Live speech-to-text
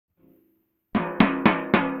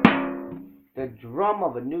the drum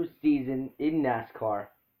of a new season in NASCAR.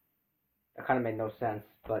 That kind of made no sense,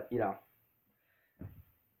 but you know,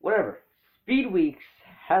 whatever. Speed Weeks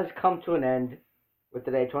has come to an end with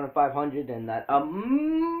the Daytona 500 and that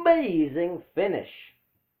amazing finish.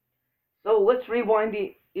 So let's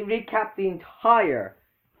recap the entire,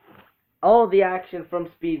 all the action from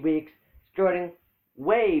Speed Weeks, starting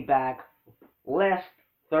way back last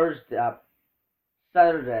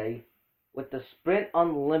Saturday, with the Sprint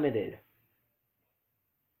Unlimited.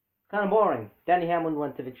 Kind of boring. Danny Hamlin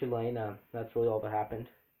went to victory lane. That's really all that happened.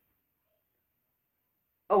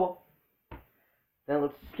 Oh well. Then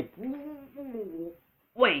let's skip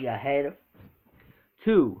way ahead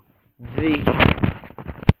to the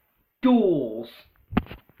duels.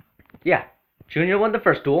 Yeah, Junior won the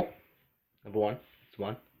first duel. Number one. It's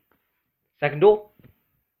one. Second duel,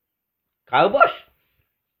 Kyle Busch.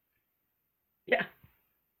 Yeah.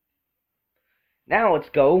 Now let's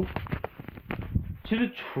go to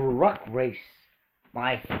the truck race.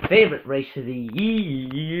 My favorite race of the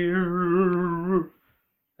year.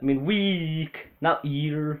 I mean week, not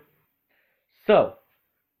year. So,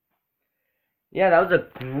 yeah, that was a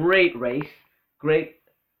great race. Great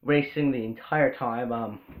racing the entire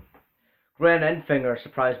time. Grant Enfinger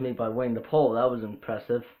surprised me by winning the pole. That was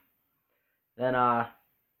impressive. Then,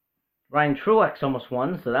 Ryan Truex almost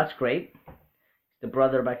won, so that's great. The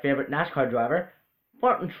brother of my favorite NASCAR driver,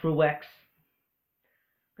 Martin Truex.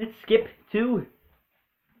 Let's skip to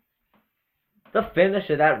the finish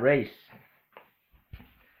of that race.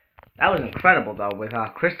 That was incredible, though, with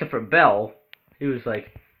Christopher Bell. He was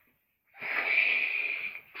like,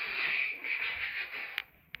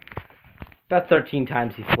 about 13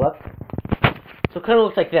 times he flipped. So it kind of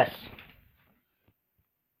looks like this.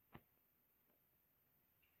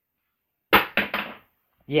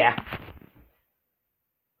 Yeah.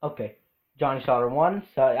 Okay. Johnny Sauter won,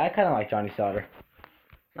 so I kind of like Johnny Sauter.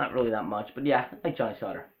 Not really that much, but yeah, I like Johnny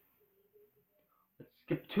Sauter. Let's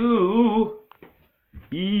skip to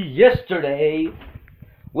yesterday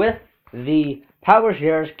with the Power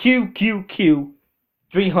Shares QQQ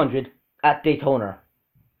 300 at Daytona.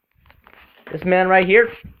 This man right here,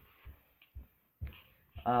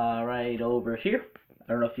 right over here,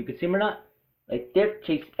 I don't know if you can see him or not, right there,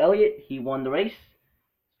 Chase Elliott, he won the race.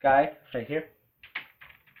 This guy right here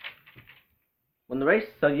won the race,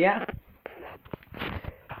 so yeah,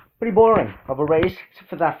 pretty boring of a race, except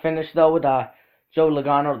for that finish though with Joe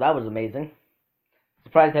Logano. That was amazing.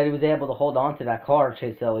 Surprised that he was able to hold on to that car,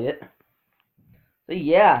 Chase Elliott. So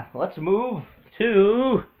yeah, let's move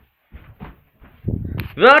to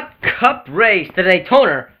the Cup race, the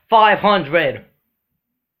Daytona 500.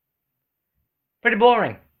 Pretty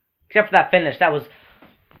boring, except for that finish. That was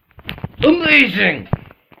amazing.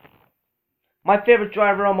 My favorite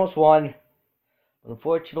driver almost won.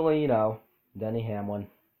 Unfortunately, you know, Denny Hamlin.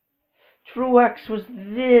 Truex was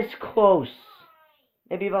this close.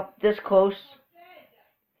 Maybe about this close.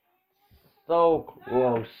 So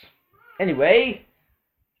close. Anyway,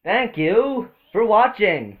 thank you for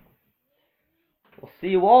watching. We'll see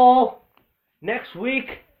you all next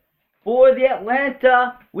week for the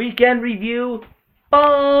Atlanta weekend review.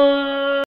 Bye!